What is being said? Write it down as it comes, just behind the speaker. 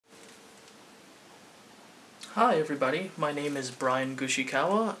Hi everybody, my name is Bryan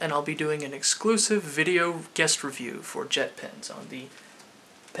and I'll be doing an exclusive video guest review for jet pens on the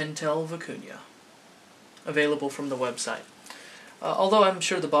Pentel Vicuna, available from the website. Although I'm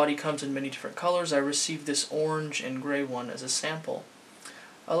sure the body comes in many different colors, I received this orange and gray one as a sample.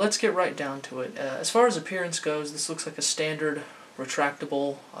 Let's get right down to it. As far as appearance goes, this looks like a standard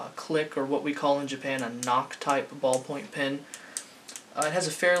retractable click, or what we call in Japan a knock type ballpoint pen. It has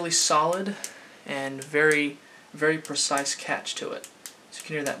a fairly solid and very precise catch to it. So you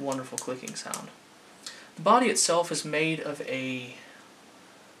can hear that wonderful clicking sound. The body itself is made of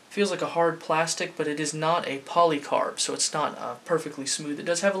feels like a hard plastic, but it is not a polycarb, so it's not perfectly smooth. It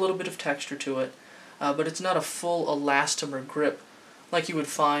does have a little bit of texture to it, but it's not a full elastomer grip like you would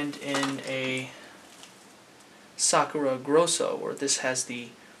find in a Sakura Grosso, where this has the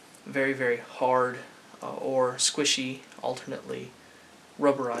very hard or squishy, alternately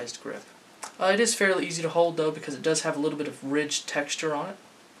rubberized grip. It is fairly easy to hold though, because it does have a little bit of ridged texture on it.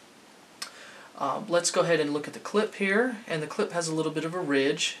 Let's go ahead and look at the clip here, and the clip has a little bit of a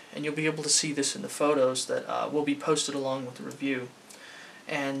ridge, and you'll be able to see this in the photos that will be posted along with the review.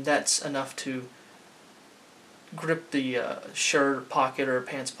 And that's enough to grip the shirt pocket or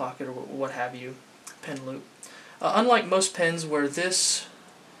pants pocket or what have you, pen loop. Unlike most pens where this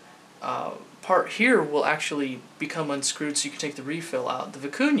part here will actually become unscrewed so you can take the refill out, the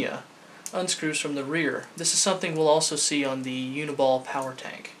Vicuna unscrews from the rear. This is something we'll also see on the Uniball power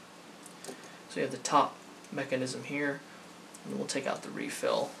tank. So you have the top mechanism here, and we'll take out the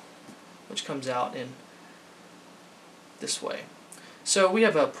refill, which comes out in this way. So we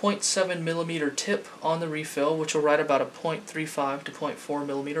have a 0.7 millimeter tip on the refill, which will write about a 0.35 to 0.4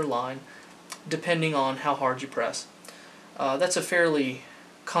 millimeter line, depending on how hard you press. That's a fairly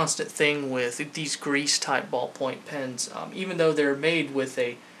constant thing with these grease type ballpoint pens. Even though they're made with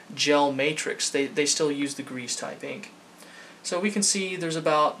a gel matrix, they still use the grease type ink. So we can see there's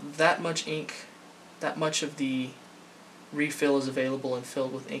about that much ink, that much of the refill is available and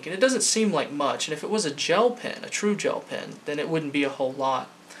filled with ink. And it doesn't seem like much, and if it was a gel pen, a true gel pen, then it wouldn't be a whole lot.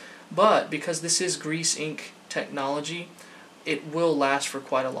 But because this is grease ink technology, it will last for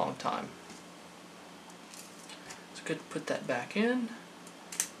quite a long time. It's good to put that back in.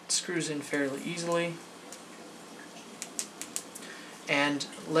 It screws in fairly easily. And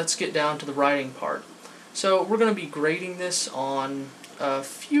let's get down to the writing part. So we're going to be grading this on a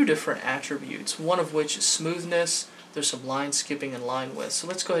few different attributes, one of which is smoothness. There's some line skipping and line width. So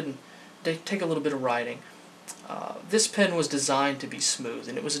let's go ahead and take a little bit of writing. This pen was designed to be smooth,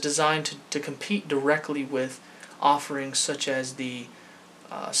 and it was designed to compete directly with offerings such as the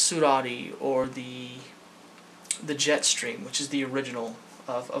Surati or the Jetstream, which is the original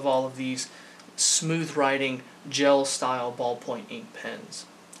of all of these smooth writing gel style ballpoint ink pens.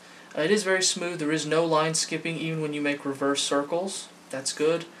 It is very smooth. There is no line skipping even when you make reverse circles. That's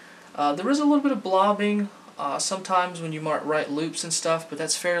good. There is a little bit of blobbing sometimes when you write loops and stuff, but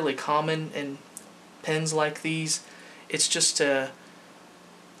that's fairly common in pens like these. It's just kind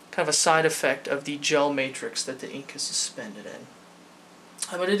of a side effect of the gel matrix that the ink is suspended in.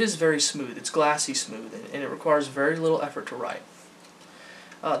 But it is very smooth. It's glassy smooth, and it requires very little effort to write.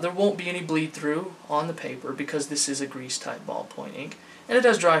 There won't be any bleed through on the paper because this is a grease type ballpoint ink, and it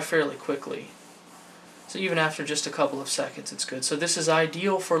does dry fairly quickly. So even after just a couple of seconds it's good. So this is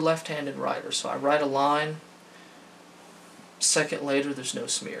ideal for left-handed writers. So I write a line, second later there's no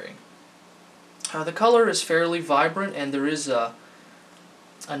smearing. The color is fairly vibrant, and there is a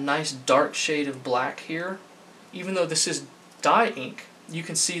nice dark shade of black here. Even though this is dye ink, you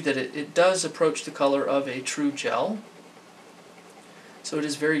can see that it does approach the color of a true gel. So it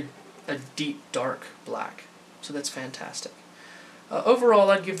is a deep dark black. So that's fantastic. Overall,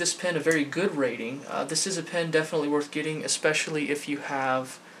 I'd give this pen a very good rating. This is a pen definitely worth getting, especially if you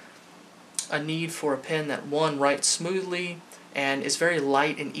have a need for a pen that, one, writes smoothly and is very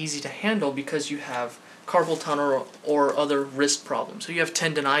light and easy to handle because you have carpal tunnel or other wrist problems. So you have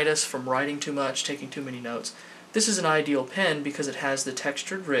tendinitis from writing too much, taking too many notes. This is an ideal pen because it has the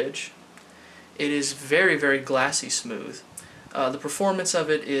textured ridge. It is very glassy smooth. The performance of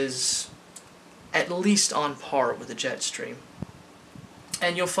it is at least on par with the Jetstream.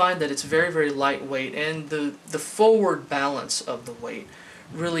 And you'll find that it's very lightweight, and the forward balance of the weight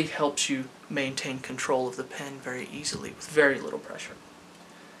really helps you maintain control of the pen very easily with very little pressure.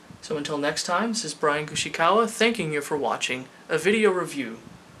 So until next time, this is Bryan thanking you for watching a video review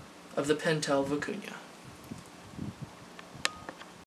of the Pentel Vicuna.